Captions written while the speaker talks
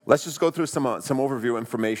Let's just go through some overview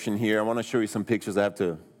information here. I want to show you some pictures. I have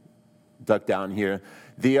to duck down here.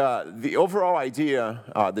 The overall idea,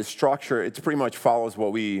 the structure, it pretty much follows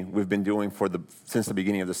what we've been doing since the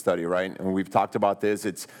beginning of the study, right? And we've talked about this.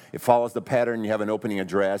 It follows the pattern. You have an opening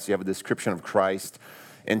address. You have a description of Christ.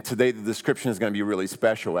 And today the description is going to be really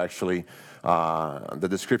special, actually. The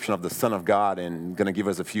description of the Son of God, and going to give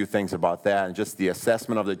us a few things about that, and just the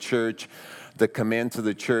assessment of the church, the command to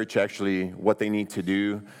the church, actually what they need to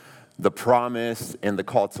do, the promise and the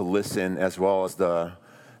call to listen, as well as the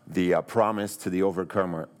promise to the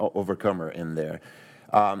overcomer in there.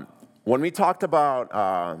 When we talked about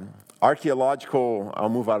archaeological, I'll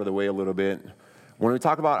move out of the way a little bit. When we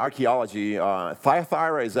talk about archaeology,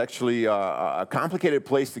 Thyatira is actually a complicated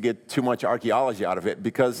place to get too much archaeology out of it,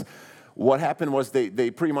 because what happened was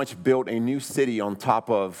they pretty much built a new city on top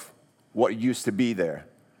of what used to be there.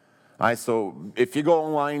 All right, so if you go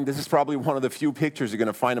online, this is probably one of the few pictures you're going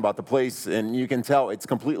to find about the place, and you can tell it's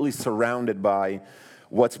completely surrounded by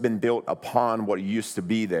what's been built upon what used to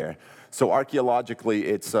be there. So archaeologically,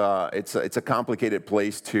 it's a complicated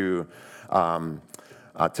place to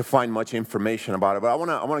find much information about it. But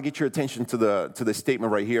I want to get your attention to the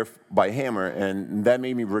statement right here by Hammer, and that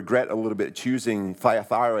made me regret a little bit choosing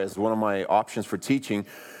Thyatira as one of my options for teaching,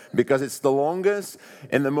 because it's the longest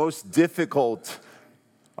and the most difficult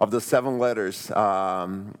of the 7 letters,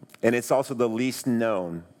 and it's also the least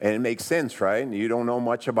known. And it makes sense, right? You don't know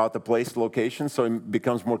much about the place, location, so it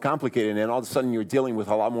becomes more complicated, and all of a sudden you're dealing with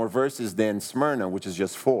a lot more verses than Smyrna, which is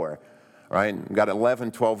just 4. Right? We've got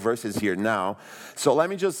 11, 12 verses here now. So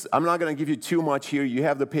I'm not going to give you too much here. You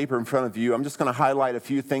have the paper in front of you. I'm just going to highlight a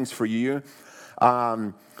few things for you.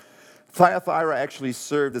 Thyatira actually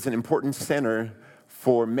served as an important center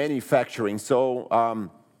for manufacturing. So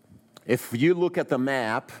if you look at the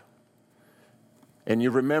map, and you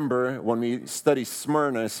remember when we studied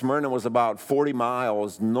Smyrna was about 40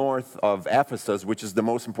 miles north of Ephesus, which is the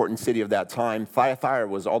most important city of that time. Thyatira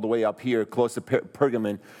was all the way up here, close to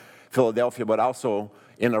Pergamon, Philadelphia, but also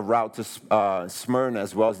in a route to Smyrna,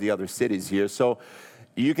 as well as the other cities here. So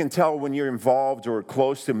you can tell when you're involved or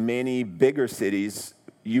close to many bigger cities,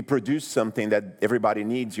 you produce something that everybody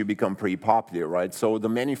needs, you become pretty popular, right? So the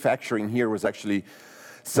manufacturing here was actually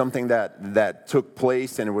something that took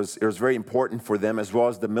place, and it was very important for them, as well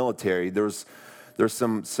as the military. There's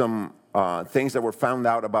some things that were found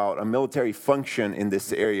out about a military function in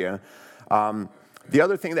this area. The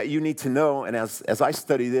other thing that you need to know, and as I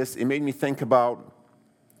study this, it made me think about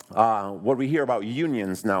what we hear about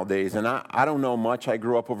unions nowadays. And I don't know much. I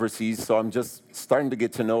grew up overseas, so I'm just starting to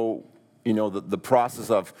get to know, the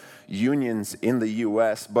process of unions in the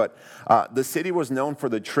U.S. But the city was known for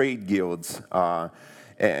the trade guilds.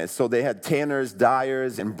 And so they had tanners,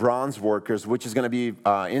 dyers, and bronze workers, which is going to be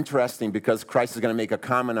interesting, because Christ is going to make a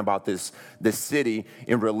comment about this city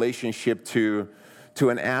in relationship to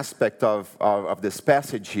an aspect of this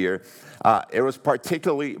passage here. It was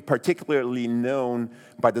particularly known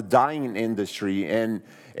by the dyeing industry, and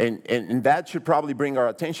that should probably bring our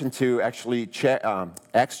attention to actually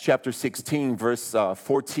Acts chapter 16, verse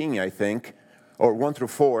 14, I think, or 1 through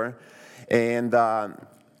 4,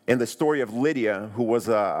 and the story of Lydia, who was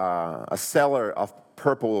a seller of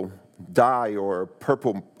purple dye or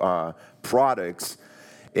purple products.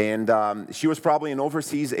 And she was probably an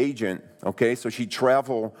overseas agent, okay? So she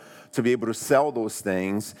traveled to be able to sell those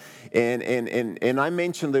things. And I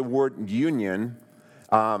mentioned the word union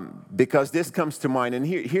because this comes to mind. And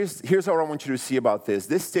here's what I want you to see about this.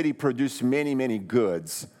 This city produced many, many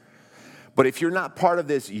goods. But if you're not part of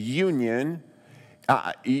this union,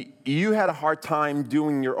 you had a hard time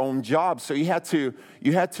doing your own job, so you had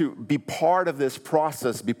to be part of this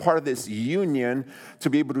process, be part of this union to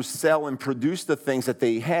be able to sell and produce the things that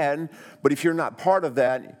they had. But if you're not part of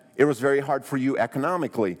that, it was very hard for you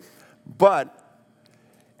economically. But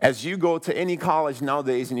as you go to any college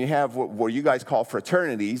nowadays and you have what you guys call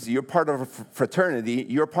fraternities, you're part of a fraternity,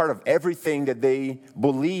 you're part of everything that they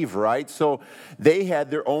believe, right? So they had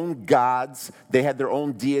their own gods, they had their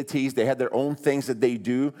own deities, they had their own things that they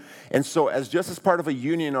do. And so just as part of a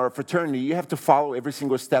union or a fraternity, you have to follow every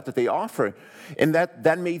single step that they offer. And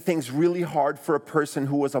that made things really hard for a person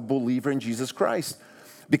who was a believer in Jesus Christ.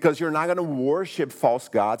 Because you're not going to worship false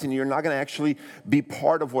gods, and you're not going to actually be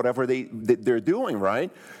part of whatever they're doing, right?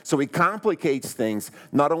 So it complicates things,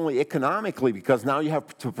 not only economically, because now you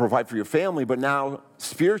have to provide for your family, but now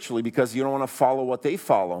spiritually, because you don't want to follow what they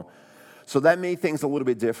follow. So that made things a little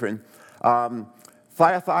bit different.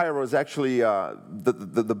 Thyatira was actually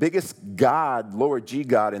the biggest god, lower G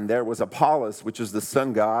god in there was Apollos, which is the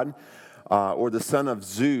sun god, or the son of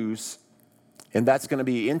Zeus. And that's going to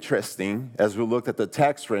be interesting as we look at the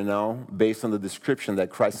text right now based on the description that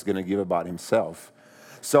Christ is going to give about himself.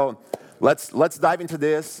 So let's dive into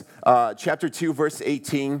this. Chapter 2, verse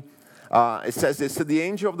 18. It says this, to the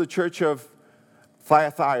angel of the church of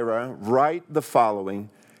Thyatira, write the following.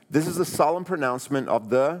 This is a solemn pronouncement of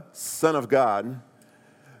the Son of God,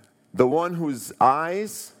 the one whose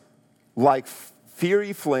eyes like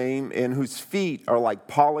fiery flame and whose feet are like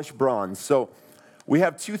polished bronze. So we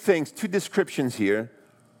have two descriptions here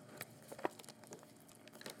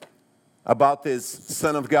about this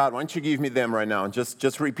Son of God. Why don't you give me them right now?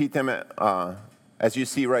 Just repeat them as you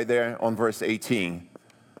see right there on verse 18.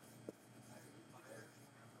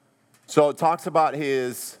 So it talks about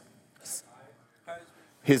his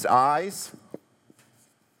eyes,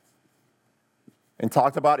 and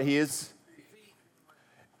talked about his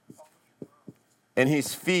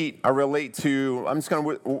feet are relate to, I'm just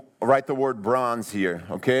going to write the word bronze here,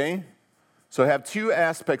 okay? So I have two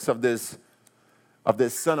aspects of this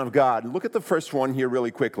Son of God. Look at the first one here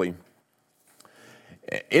really quickly.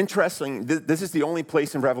 Interesting, this is the only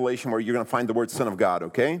place in Revelation where you're going to find the word Son of God,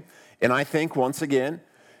 okay? And I think, once again,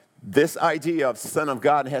 this idea of Son of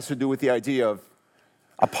God has to do with the idea of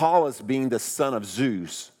Apollos being the son of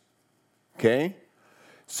Zeus, okay?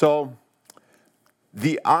 So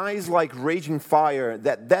the eyes like raging fire,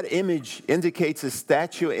 that image indicates a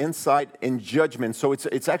statue, insight, and judgment. So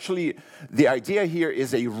it's actually, the idea here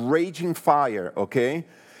is a raging fire, okay?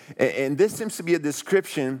 And this seems to be a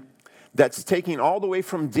description that's taken all the way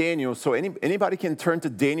from Daniel. So anybody can turn to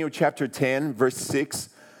Daniel chapter 10, verse 6.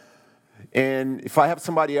 And if I have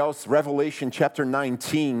somebody else, Revelation chapter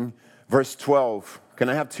 19, verse 12. Can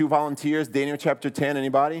I have two volunteers? Daniel chapter 10,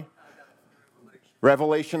 anybody?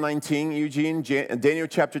 Revelation 19, Eugene. Daniel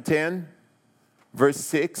chapter 10, verse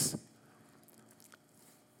 6.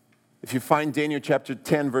 If you find Daniel chapter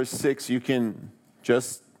 10, verse 6, you can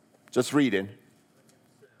just read it.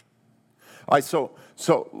 All right, so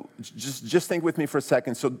just think with me for a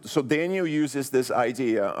second. So Daniel uses this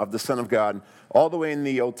idea of the Son of God all the way in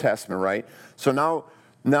the Old Testament, right? So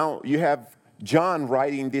now you have John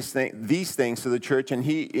writing these things to the church, and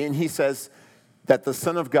he says that the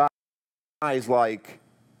Son of God is like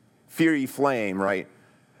fiery flame, right?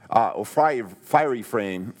 Or fiery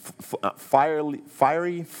flame. Fiery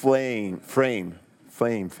flame.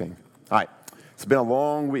 All right, it's been a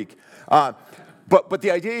long week. But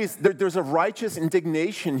the idea is there's a righteous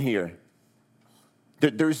indignation here.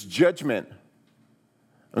 There's judgment,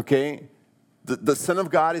 okay? The Son of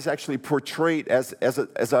God is actually portrayed as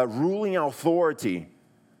a ruling authority.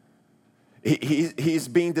 He's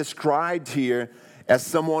being described here as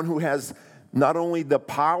someone who has not only the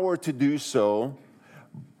power to do so,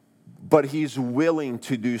 but he's willing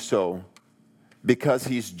to do so because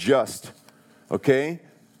he's just, okay?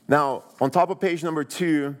 Now, on top of page number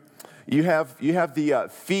 2, you have the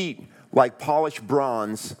feet like polished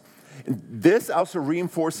bronze. This also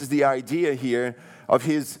reinforces the idea here of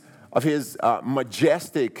his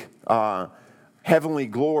majestic heavenly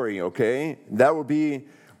glory, okay? That would be,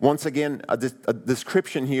 once again, a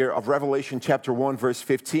description here of Revelation chapter 1, verse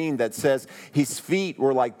 15 that says his feet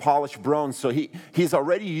were like polished bronze. So he's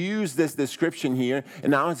already used this description here, and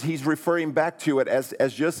now he's referring back to it as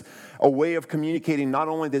just a way of communicating not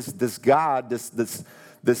only this God, this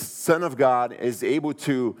Son of God is able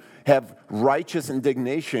to have righteous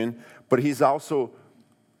indignation, but he's also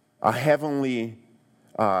a heavenly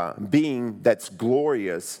being that's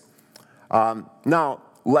glorious. Now,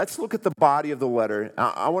 let's look at the body of the letter.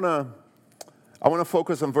 I want to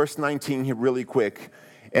focus on verse 19 here really quick,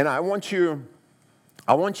 and I want you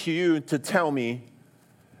to tell me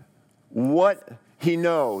what he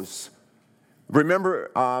knows.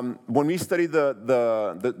 Remember, when we studied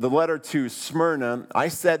the letter to Smyrna,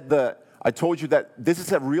 I told you that this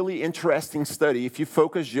is a really interesting study if you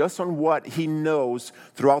focus just on what he knows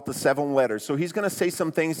throughout the 7 letters. So he's going to say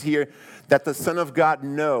some things here that the Son of God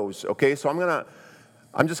knows, okay? So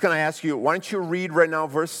I'm just going to ask you, why don't you read right now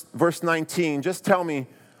verse 19? Just tell me,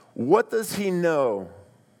 what does he know?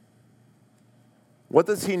 What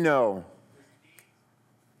does he know?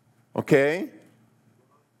 Okay?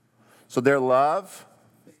 So their love,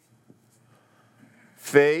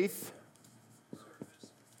 faith.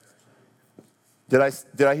 Did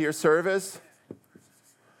I hear service?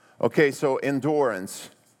 Okay, so endurance.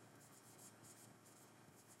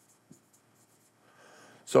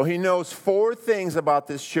 So he knows 4 things about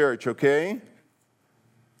this church, okay?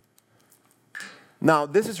 Now,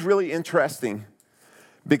 this is really interesting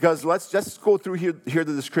because let's just go through here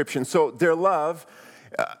the description. So their love.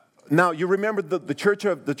 Now you remember the church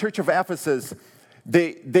of Ephesus.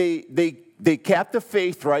 They they kept the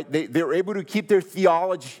faith, right? They were able to keep their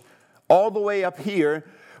theology all the way up here.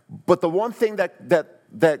 But the one thing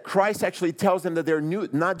that Christ actually tells them that they're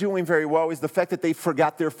not doing very well is the fact that they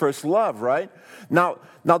forgot their first love, right? Now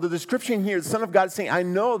the description here, the Son of God is saying, I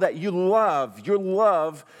know that your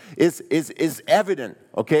love is evident,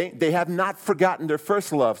 okay? They have not forgotten their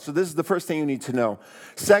first love. So this is the first thing you need to know.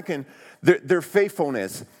 Second, their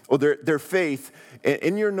faithfulness, or their faith.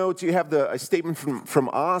 In your notes, you have a statement from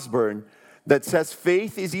Osborne that says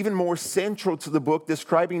faith is even more central to the book,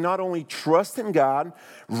 describing not only trust in God,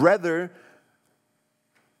 rather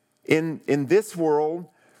in this world,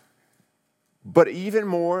 but even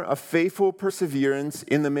more a faithful perseverance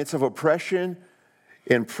in the midst of oppression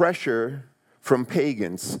and pressure from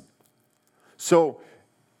pagans. So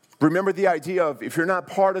remember the idea of if you're not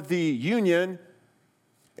part of the union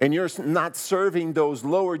and you're not serving those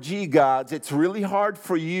lower G gods, it's really hard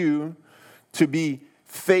for you to be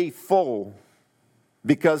faithful,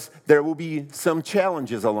 because there will be some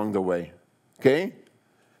challenges along the way, okay?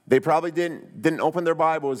 They probably didn't open their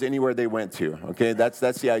Bibles anywhere they went to, okay? That's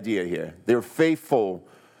the idea here. They're faithful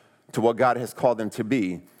to what God has called them to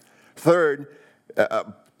be. Third,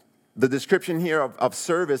 the description here of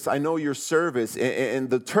service, I know your service, and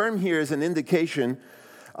the term here is an indication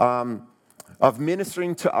of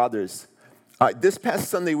ministering to others. This past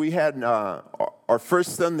Sunday, we had our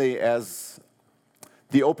first Sunday as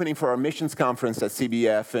the opening for our missions conference at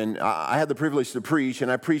CBF, and I had the privilege to preach,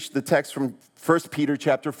 and I preached the text from 1 Peter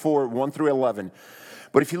chapter 4, 1 through 11.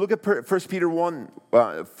 But if you look at 1 Peter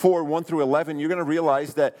 4, 1 through 11, you're going to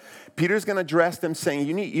realize that Peter's going to address them saying,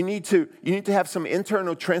 you need to have some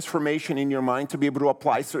internal transformation in your mind to be able to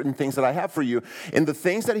apply certain things that I have for you. And the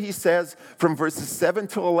things that he says from verses 7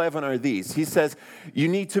 to 11 are these. He says, you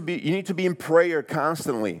need to be in prayer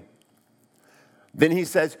constantly. Then he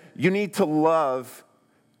says, you need to love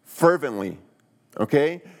fervently,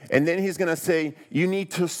 okay? And then he's going to say, you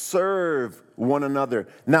need to serve one another.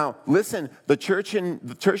 Now, listen, the church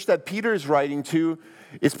that Peter is writing to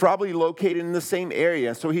is probably located in the same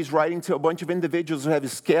area. So he's writing to a bunch of individuals who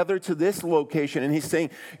have gathered to this location, and he's saying,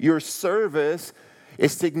 your service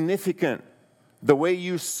is significant. The way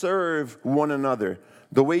you serve one another,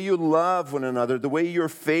 the way you love one another, the way your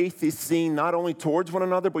faith is seen not only towards one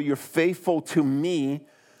another, but you're faithful to me.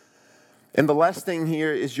 And the last thing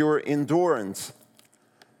here is your endurance.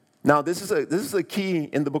 Now, this is a key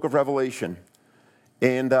in the book of Revelation.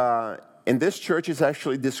 And this church is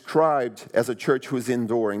actually described as a church who is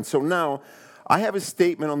enduring. So now, I have a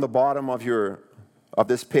statement on the bottom of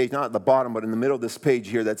this page, not at the bottom, but in the middle of this page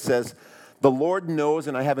here that says, the Lord knows,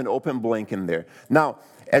 and I have an open blank in there. Now,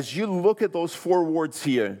 as you look at those 4 words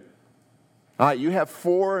here, you have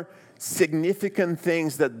 4 significant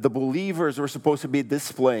things that the believers were supposed to be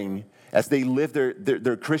displaying as they live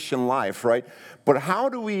their Christian life, right? But how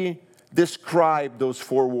do we describe those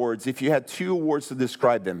 4 words? If you had 2 words to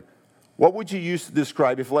describe them, what would you use to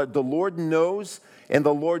describe? If the Lord knows and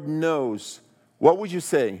the Lord knows, what would you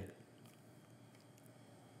say?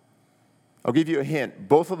 I'll give you a hint.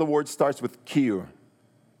 Both of the words starts with Q.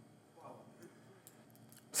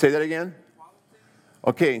 Say that again?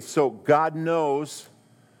 Okay, so God knows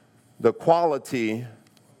the quality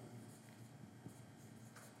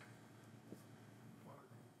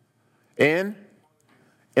and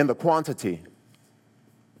the quantity.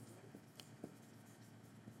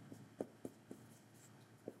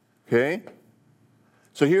 Okay?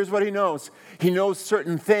 So here's what he knows. He knows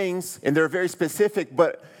certain things, and they're very specific,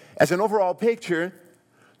 but as an overall picture,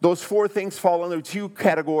 those 4 things fall under 2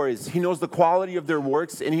 categories. He knows the quality of their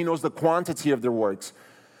works, and he knows the quantity of their works,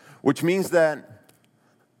 which means that,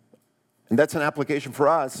 and that's an application for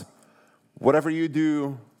us, whatever you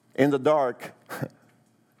do in the dark,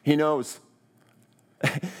 he knows.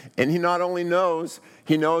 And he not only knows,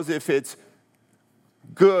 he knows if it's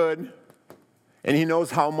good, and he knows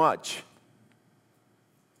how much.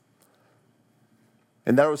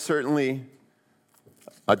 And that was certainly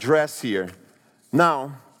addressed here.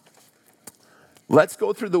 Now, let's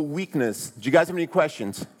go through the weakness. Do you guys have any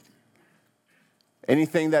questions?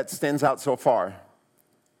 Anything that stands out so far?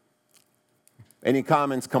 Any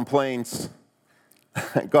comments, complaints?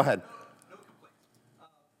 Go ahead.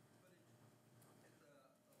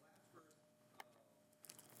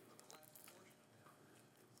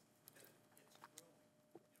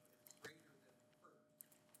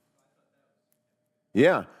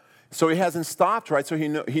 Yeah. So he hasn't stopped, right? So he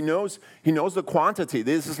knows the quantity.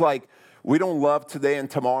 This is like, we don't love today and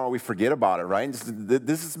tomorrow we forget about it, right?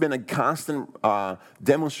 This has been a constant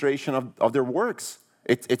demonstration of their works.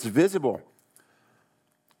 It's visible.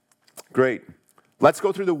 Great. Let's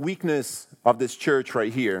go through the weakness of this church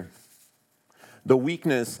right here. the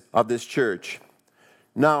weakness of this church.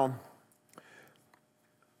 Now,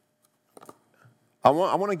 I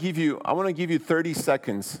want to give you 30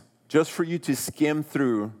 seconds just for you to skim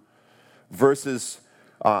through verses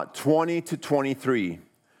 20 to 23.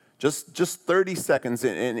 Just 30 seconds.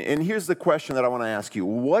 And here's the question that I want to ask you.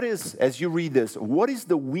 What is, as you read this, what is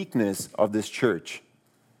the weakness of this church?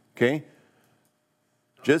 Okay?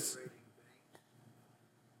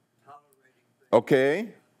 Okay.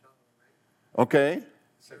 Okay.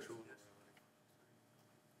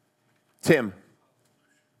 Tim.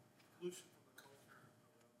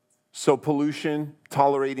 So pollution,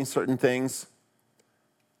 tolerating certain things.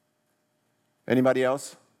 Anybody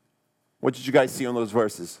else? What did you guys see on those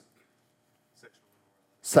verses?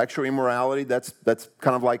 Sexual immorality. That's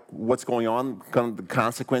kind of like what's going on, kind of the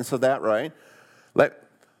consequence of that, right?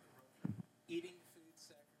 Eating food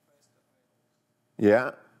sacrificed to idols.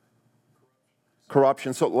 Yeah.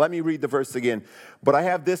 Corruption. So let me read the verse again. But I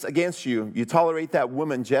have this against you. You tolerate that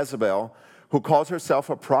woman Jezebel, who calls herself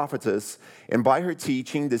a prophetess, and by her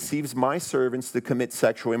teaching deceives my servants to commit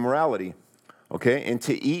sexual immorality, okay, and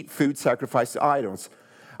to eat food sacrificed to idols.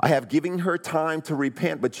 I have given her time to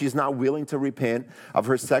repent, but she's not willing to repent of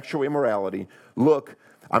her sexual immorality. Look,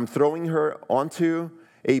 I'm throwing her onto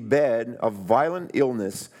a bed of violent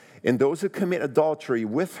illness, and those who commit adultery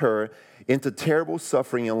with her into terrible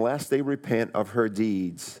suffering unless they repent of her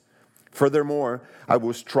deeds. Furthermore, I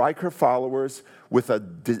will strike her followers with a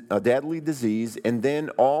deadly disease, and then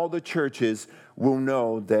all the churches will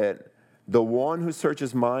know that the one who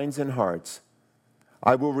searches minds and hearts,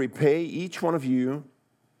 I will repay each one of you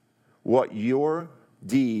what your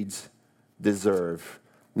deeds deserve.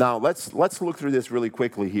 Now, let's look through this really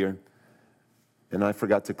quickly here. And I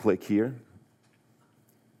forgot to click here.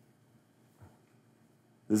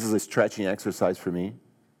 This is a stretching exercise for me.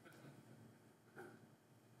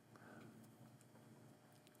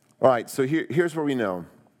 All right, so here's what we know.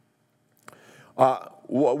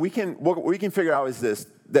 What we can figure out is this,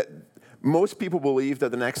 that most people believe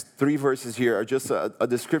that the next 3 verses here are just a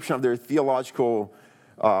description of their theological,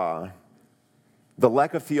 the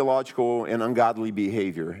lack of theological and ungodly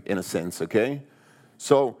behavior, in a sense, okay?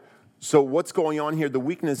 So what's going on here? The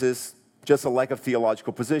weakness is just a lack of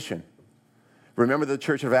theological position. Remember the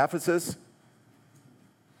church of Ephesus?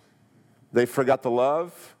 They forgot the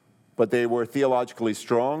love, but they were theologically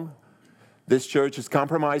strong. This church is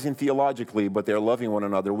compromising theologically, but they're loving one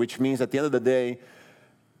another, which means at the end of the day,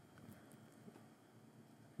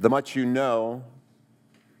 the much you know,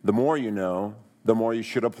 the more you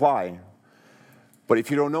should apply. But if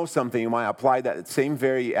you don't know something, you might apply that same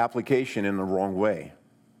very application in the wrong way.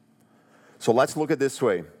 So let's look at this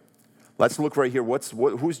way. Let's look right here.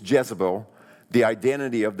 Who's Jezebel? The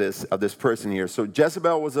identity of this person here. So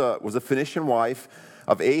Jezebel was a Phoenician wife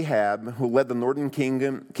of Ahab, who led the northern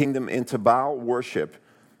kingdom into Baal worship.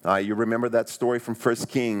 You remember that story from 1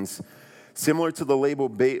 Kings. Similar to the label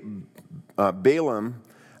Balaam,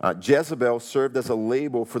 Jezebel served as a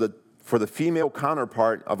label for the female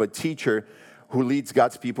counterpart of a teacher who leads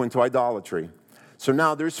God's people into idolatry. So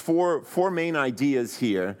now there's four main ideas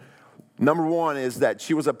here. Number one is that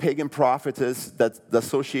she was a pagan prophetess that's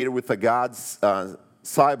associated with the god's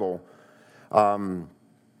Cybele.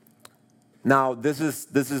 Now this is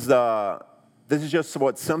just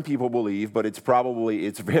what some people believe, but it's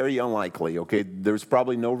very unlikely. Okay, there's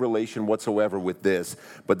probably no relation whatsoever with this,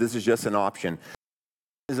 but this is just an option.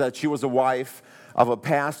 Is that she was a wife of a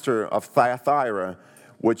pastor of Thyatira,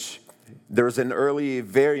 which there's an early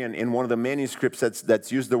variant in one of the manuscripts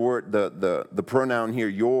that's used the pronoun here,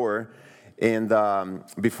 your, and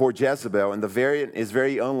before Jezebel, and the variant is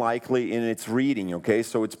very unlikely in its reading, okay?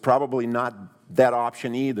 So it's probably not that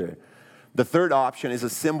option either. The third option is a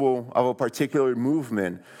symbol of a particular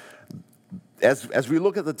movement. As we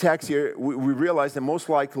look at the text here, we realize that most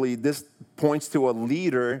likely this points to a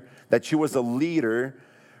leader, that she was a leader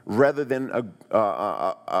rather than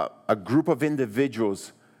a group of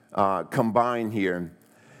individuals combined here.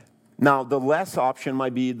 Now, the last option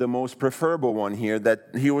might be the most preferable one here, that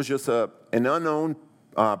he was just an unknown,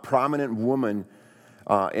 prominent woman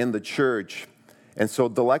in the church. And so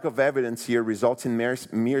the lack of evidence here results in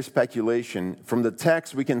mere speculation. From the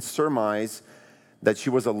text, we can surmise that she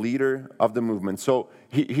was a leader of the movement. So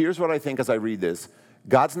here's what I think as I read this.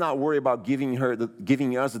 God's not worried about giving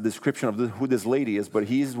us a description of who this lady is, but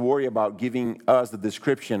he's worried about giving us the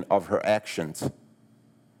description of her actions.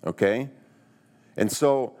 Okay? And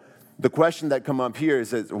so the question that come up here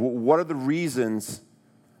is what reasons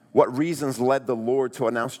led the Lord to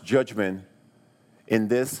announce judgment in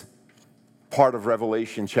this part of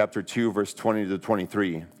Revelation chapter 2, verse 20 to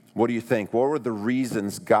 23? What do you think? What were the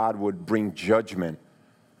reasons God would bring judgment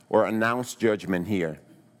or announce judgment here?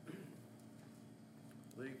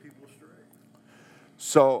 Leading people astray.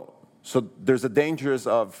 So there's a danger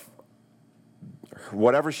of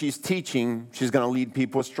whatever she's teaching, she's going to lead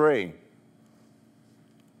people astray.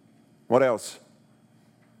 What else?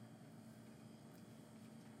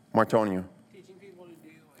 Martonio. Teaching people to do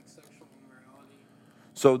like sexual immorality.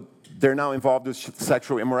 So they're now involved with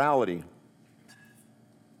sexual immorality.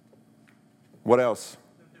 What else?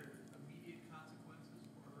 That there are immediate consequences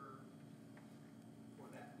for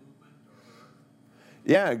that movement or her.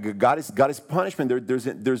 Yeah, God is punishment.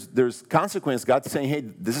 There's consequence. God's saying, hey,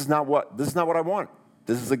 this is not what I want.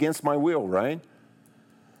 This is against my will, right?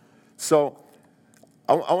 So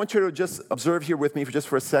I want you to just observe here with me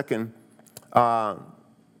for a second what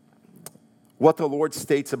the Lord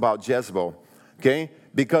states about Jezebel. Okay?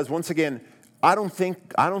 Because once again, I don't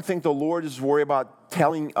think the Lord is worried about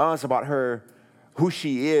telling us about her, who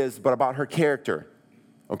she is, but about her character.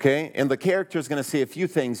 Okay? And the character is going to say a few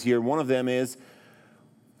things here. One of them is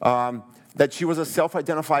that she was a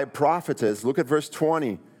self-identified prophetess. Look at verse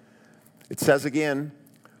 20. It says again,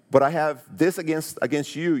 but I have this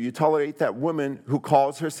against you. You tolerate that woman who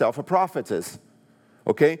calls herself a prophetess.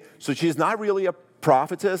 Okay? So she's not really a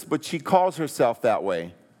prophetess, but she calls herself that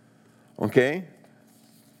way. Okay?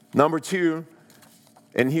 Number two,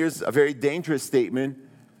 and here's a very dangerous statement,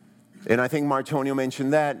 and I think Martonio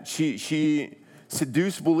mentioned that. She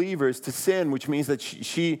seduced believers to sin, which means that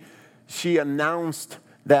she announced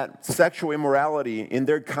that sexual immorality in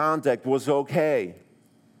their conduct was okay.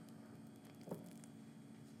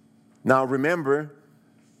 Now remember,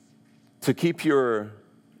 to keep your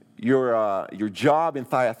job in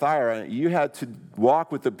Thyatira, you had to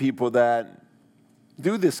walk with the people that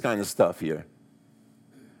do this kind of stuff here.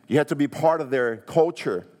 You had to be part of their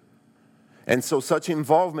culture. And so such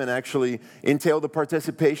involvement actually entailed the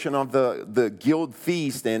participation of the guild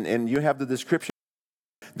feast, and you have the description.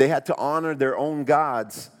 They had to honor their own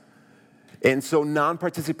gods. And so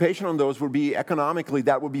non-participation on those would be economically,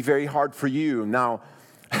 that would be very hard for you. Now,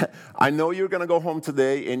 I know you're going to go home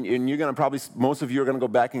today, and you're going to probably, most of you are going to go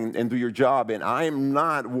back and do your job, and I am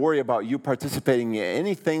not worried about you participating in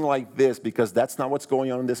anything like this, because that's not what's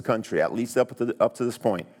going on in this country, at least up to this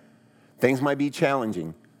point. Things might be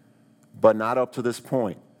challenging, but not up to this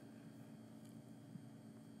point.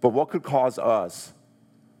 But what could cause us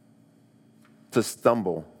to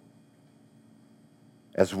stumble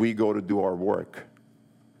as we go to do our work?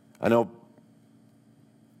 I know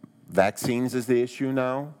vaccines is the issue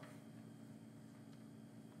now.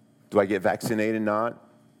 Do I get vaccinated? Not.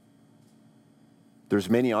 There's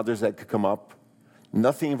many others that could come up.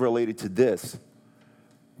 Nothing related to this.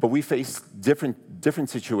 But we face different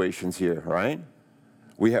situations here, right?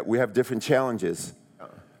 We have different challenges.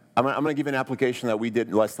 I'm going to give an application that we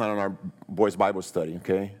did last night on our boys' Bible study,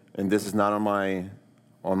 okay? And this is not on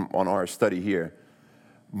our study here.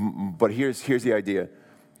 But here's the idea.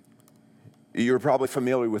 You're probably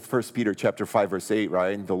familiar with 1 Peter chapter 5, verse 8,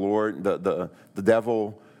 right? The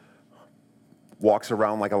devil walks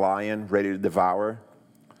around like a lion, ready to devour.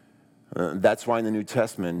 That's why in the New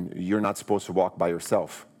Testament, you're not supposed to walk by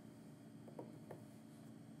yourself.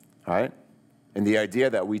 All right? And the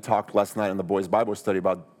idea that we talked last night in the boys' Bible study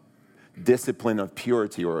about discipline of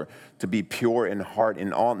purity, or to be pure in heart,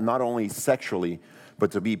 and not only sexually,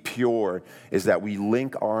 but to be pure, is that we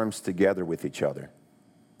link arms together with each other.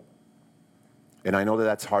 And I know that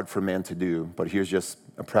that's hard for men to do, but here's just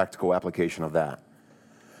a practical application of that.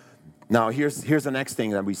 Now, here's the next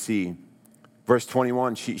thing that we see. Verse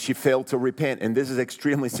 21, she failed to repent. And this is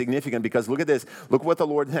extremely significant, because look at this. Look what the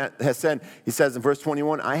Lord has said. He says in verse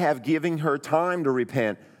 21, I have given her time to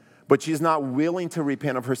repent, but she's not willing to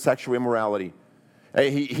repent of her sexual immorality.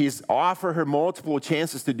 He's offered her multiple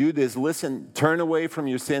chances to do this. Listen, turn away from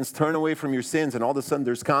your sins, and all of a sudden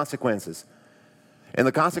there's consequences. And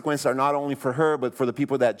the consequences are not only for her, but for the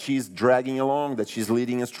people that she's dragging along, that she's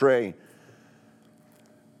leading astray.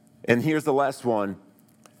 And here's the last one.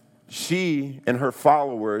 She and her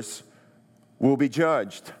followers will be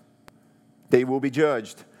judged. They will be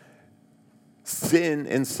judged. Sin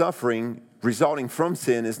and suffering resulting from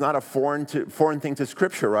sin is not a foreign thing to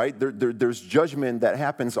Scripture, right? There's judgment that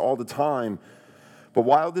happens all the time. But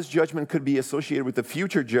while this judgment could be associated with the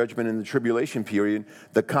future judgment in the tribulation period,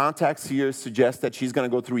 the context here suggests that they're going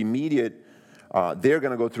to go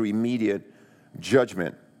through immediate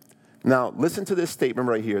judgment. Now, listen to this statement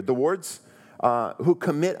right here. The words, who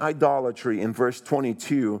commit idolatry in verse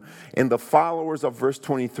 22 and the followers of verse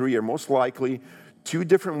 23 are most likely two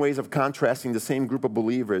different ways of contrasting the same group of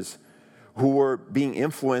believers who were being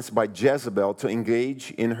influenced by Jezebel to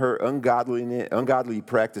engage in her ungodly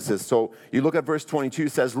practices. So you look at verse 22,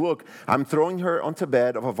 it says, look, I'm throwing her onto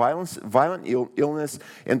bed of a violent illness,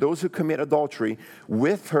 and those who commit adultery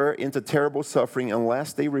with her into terrible suffering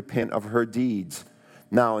unless they repent of her deeds.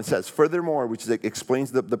 Now it says, furthermore, which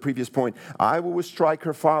explains the previous point, I will strike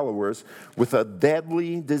her followers with a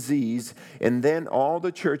deadly disease, and then all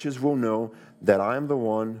the churches will know that I am the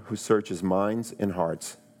one who searches minds and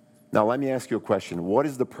hearts. Now, let me ask you a question. What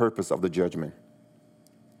is the purpose of the judgment?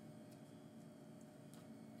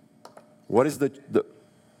 What is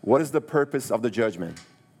the purpose of the judgment?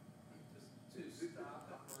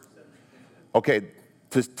 Okay,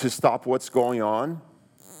 to stop what's going on.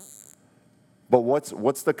 But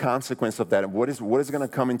what's the consequence of that? What is going to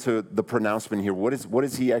come into the pronouncement here? What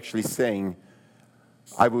is he actually saying?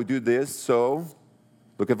 I will do this, so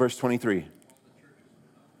look at verse 23.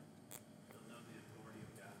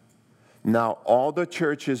 Now, all the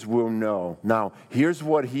churches will know. Now, here's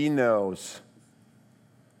what he knows.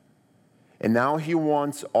 And now he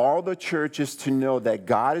wants all the churches to know that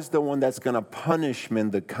God is the one that's going to punish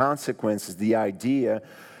them, the consequences, the idea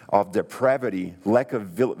of depravity, lack of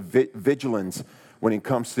vigilance when it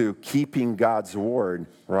comes to keeping God's word,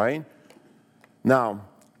 right? Now,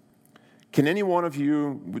 can any one of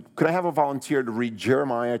you, could I have a volunteer to read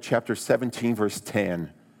Jeremiah chapter 17, verse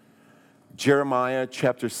 10? Jeremiah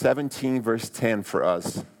chapter 17, verse 10 for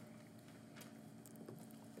us.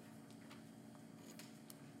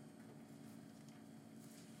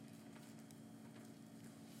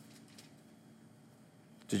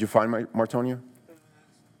 Did you find Martonia?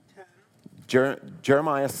 10.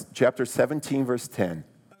 Jeremiah chapter 17, verse 10.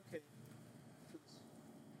 Okay.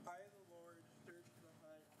 I, the Lord, search the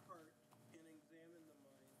heart and examine the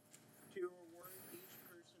mind, to reward each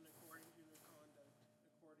person according to their conduct,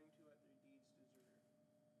 according to what their deeds deserve.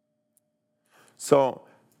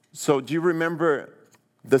 So do you remember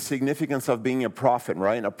the significance of being a prophet,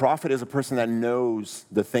 right? A prophet is a person that knows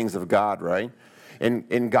the things of God, right?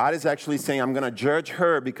 And God is actually saying, I'm going to judge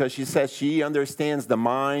her because she says she understands the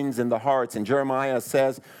minds and the hearts. And Jeremiah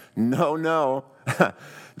says, no,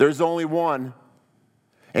 there's only one.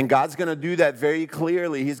 And God's going to do that very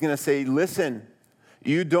clearly. He's going to say, listen,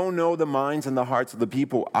 you don't know the minds and the hearts of the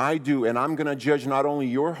people. I do, and I'm going to judge not only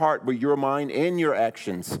your heart, but your mind and your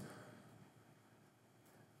actions.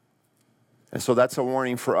 And so that's a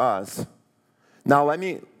warning for us. Now, let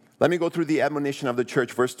me go through the admonition of the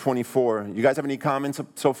church, verse 24. You guys have any comments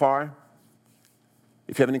so far?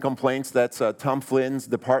 If you have any complaints, that's Tom Flynn's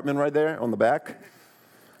department right there on the back.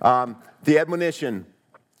 The admonition,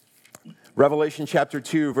 Revelation chapter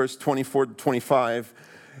 2, verse 24 to 25.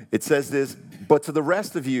 It says this, but to the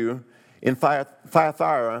rest of you in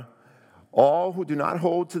Thyatira, all who do not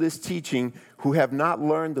hold to this teaching, who have not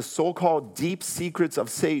learned the so-called deep secrets of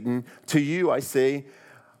Satan, to you I say,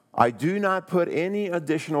 I do not put any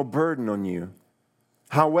additional burden on you.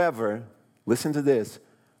 However, listen to this,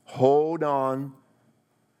 hold on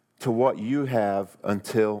to what you have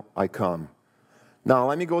until I come. Now,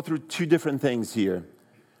 let me go through two different things here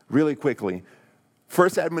really quickly.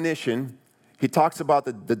 First admonition, he talks about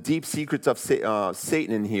the deep secrets of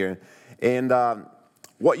Satan in here. And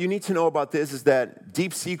what you need to know about this is that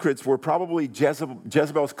deep secrets were probably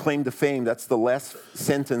Jezebel's claim to fame. That's the last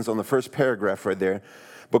sentence on the first paragraph right there.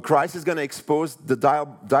 But Christ is going to expose the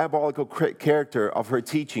diabolical character of her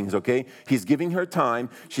teachings, okay? He's giving her time.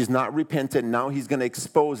 She's not repentant. Now he's going to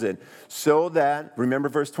expose it so that, remember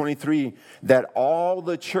verse 23, that all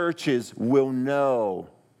the churches will know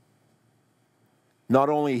not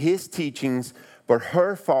only his teachings, but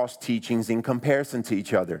her false teachings in comparison to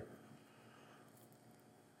each other.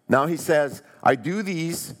 Now he says, I do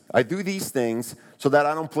these things so that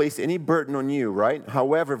I don't place any burden on you, right?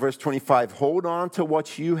 However, verse 25, hold on to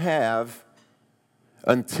what you have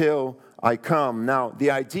until I come. Now,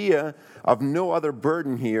 the idea of no other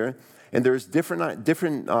burden here, and there's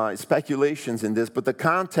different speculations in this, but the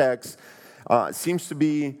context seems to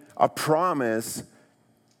be a promise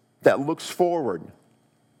that looks forward.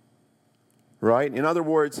 Right? In other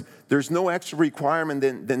words, there's no extra requirement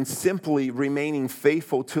than simply remaining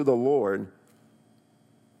faithful to the Lord.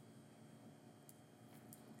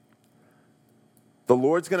 The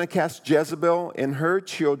Lord's going to cast Jezebel and her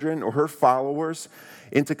children or her followers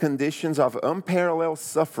into conditions of unparalleled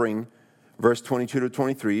suffering, verse 22 to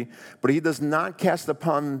 23. But he does not cast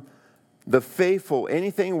upon the faithful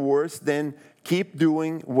anything worse than keep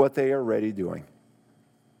doing what they are already doing.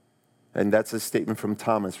 And that's a statement from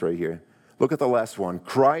Thomas right here. Look at the last one.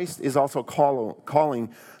 Christ is also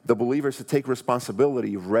calling the believers to take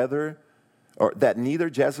responsibility, that neither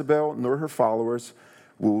Jezebel nor her followers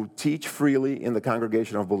will teach freely in the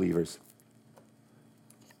congregation of believers.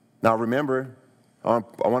 Now remember, I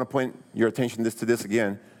want to point your attention to this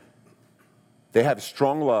again. They have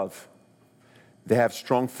strong love. They have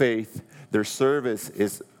strong faith. Their service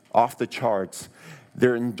is off the charts.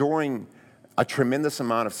 They're enduring a tremendous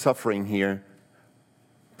amount of suffering here,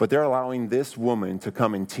 but they're allowing this woman to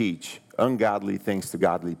come and teach ungodly things to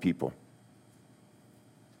godly people.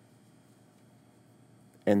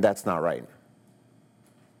 And that's not right.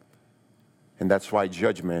 And that's why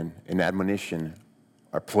judgment and admonition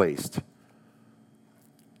are placed.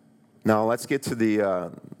 Now let's get to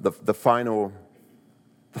the final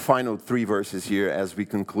three verses here as we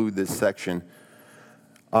conclude this section.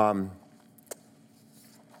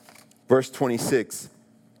 Verse 26.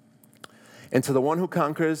 And to the one who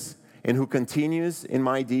conquers and who continues in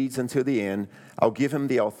my deeds until the end, I'll give him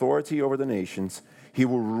the authority over the nations. He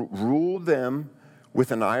will rule them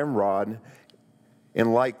with an iron rod,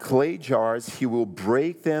 and like clay jars, he will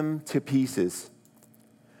break them to pieces.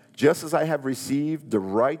 Just as I have received the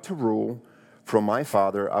right to rule from my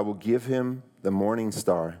Father, I will give him the morning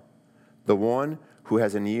star. The one who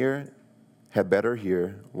has an ear had better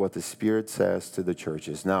hear what the Spirit says to the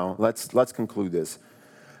churches. Now, let's conclude this.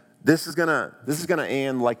 This is gonna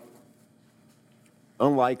end like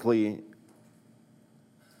unlikely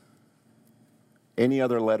any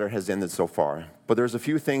other letter has ended so far. But there's a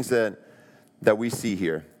few things that we see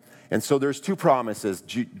here. And so there's two promises.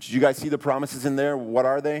 Did you guys see the promises in there? What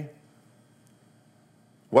are they?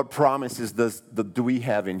 What promises do we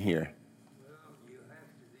have in here? Well, you have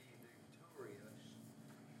to be victorious,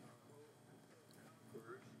 conquerors, then I'll give you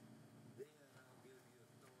authority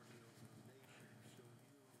over the nations, so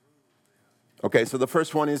you rule them. Okay, so the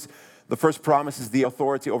first promise is the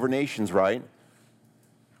authority over nations, right?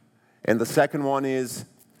 And the second one is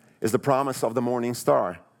the promise of the morning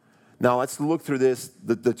star. Now let's look through this,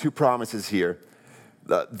 the two promises here.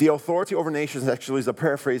 The authority over nations actually is a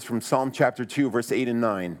paraphrase from Psalm chapter 2, verse 8 and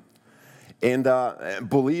 9. And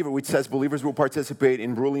which says believers will participate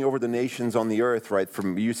in ruling over the nations on the earth, right?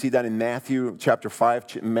 You see that in Matthew chapter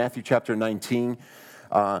 5, Matthew chapter 19,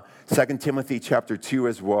 2 Timothy chapter 2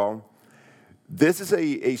 as well. This is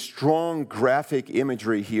a strong graphic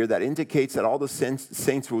imagery here that indicates that all the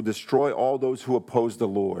saints will destroy all those who oppose the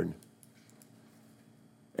Lord.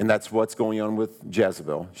 And that's what's going on with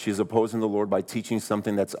Jezebel. She's opposing the Lord by teaching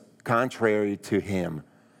something that's contrary to him.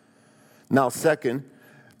 Now, second,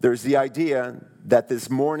 there's the idea that this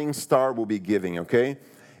morning star will be giving, okay?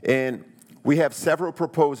 And we have several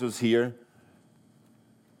proposals here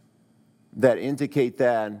that indicate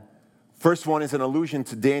that. First one is an allusion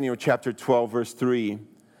to Daniel chapter 12, verse 3.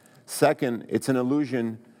 Second, it's an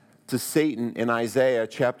allusion to Satan in Isaiah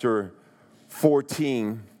chapter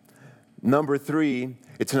 14. Number 3,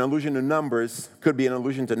 it's an allusion to Numbers, could be an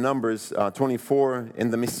allusion to Numbers 24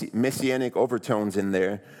 and the messianic overtones in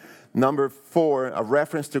there. Number 4, a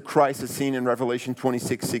reference to Christ is seen in Revelation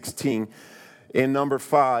 26:16. And number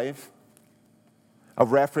 5, a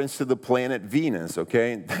reference to the planet Venus,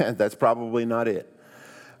 okay? That's probably not it.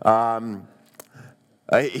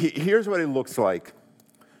 Here's what it looks like.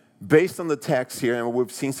 Based on the text here and what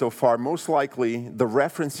we've seen so far, most likely the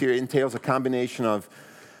reference here entails a combination of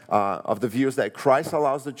the views that Christ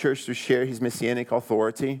allows the church to share his messianic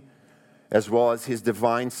authority, as well as his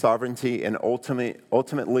divine sovereignty and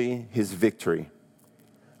ultimately his victory.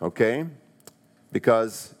 Okay?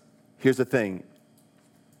 Because here's the thing.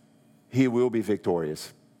 He will be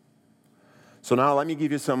victorious. So now let me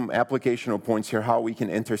give you some applicational points here, how we can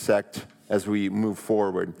intersect as we move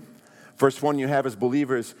forward. First one you have as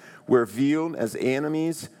believers, we're viewed as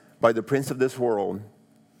enemies by the prince of this world.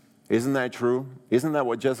 Isn't that true? Isn't that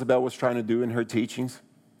what Jezebel was trying to do in her teachings?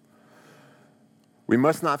 We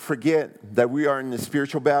must not forget that we are in a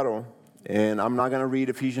spiritual battle, and I'm not going to read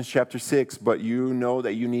Ephesians chapter 6, but you know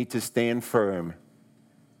that you need to stand firm.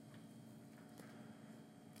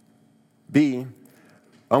 B,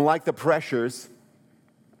 unlike the pressures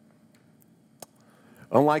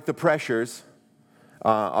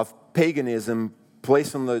of paganism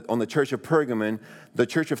placed on the church of Pergamon, the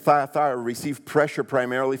church of Thyatira received pressure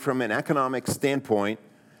primarily from an economic standpoint,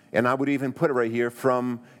 and I would even put it right here,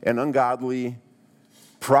 from an ungodly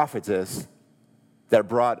prophetess that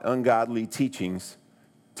brought ungodly teachings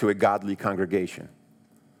to a godly congregation.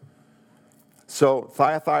 So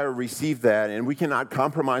Thyatira received that, and we cannot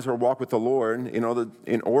compromise our walk with the Lord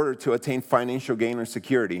in order to attain financial gain or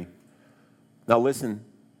security. Now listen,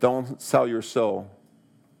 don't sell your soul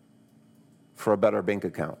for a better bank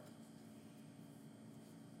account.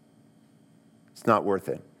 It's not worth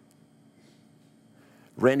it.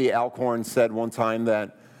 Randy Alcorn said one time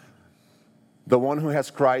that The one who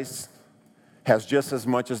has Christ has just as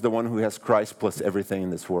much as the one who has Christ plus everything in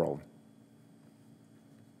this world.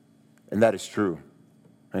 And that is true.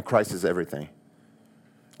 And Christ is everything.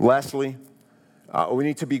 Lastly, we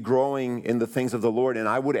need to be growing in the things of the Lord. And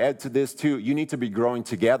I would add to this too, you need to be growing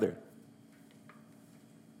together.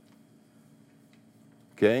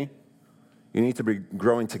 Okay? You need to be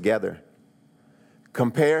growing together.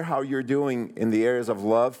 Compare how you're doing in the areas of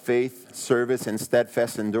love, faith, service, and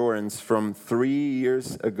steadfast endurance from 3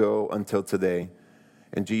 years ago until today.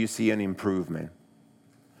 And do you see any improvement?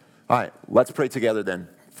 All right, let's pray together then.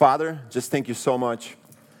 Father, just thank you so much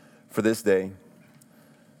for this day.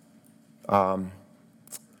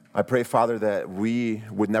 I pray, Father, that we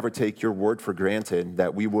would never take your word for granted,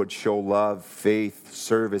 that we would show love, faith,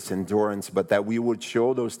 service, endurance, but that we would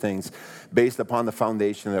show those things based upon the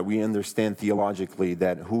foundation that we understand theologically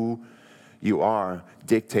that who you are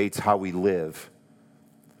dictates how we live.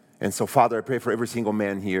 And so, Father, I pray for every single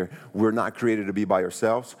man here. We're not created to be by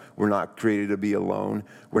ourselves. We're not created to be alone.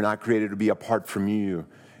 We're not created to be apart from you.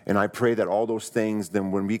 And I pray that all those things,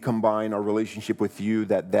 then when we combine our relationship with you,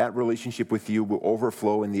 that relationship with you will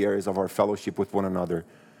overflow in the areas of our fellowship with one another.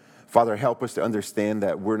 Father, help us to understand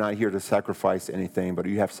that we're not here to sacrifice anything, but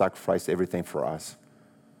you have sacrificed everything for us.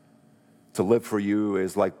 To live for you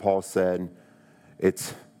is, like Paul said,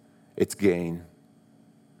 it's gain.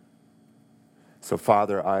 So,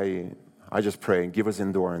 Father, I just pray, give us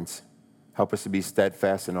endurance. Help us to be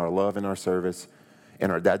steadfast in our love and our service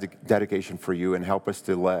and our dedication for you, and help us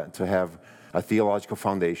to have a theological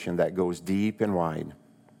foundation that goes deep and wide.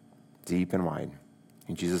 Deep and wide.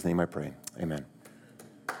 In Jesus' name I pray. Amen.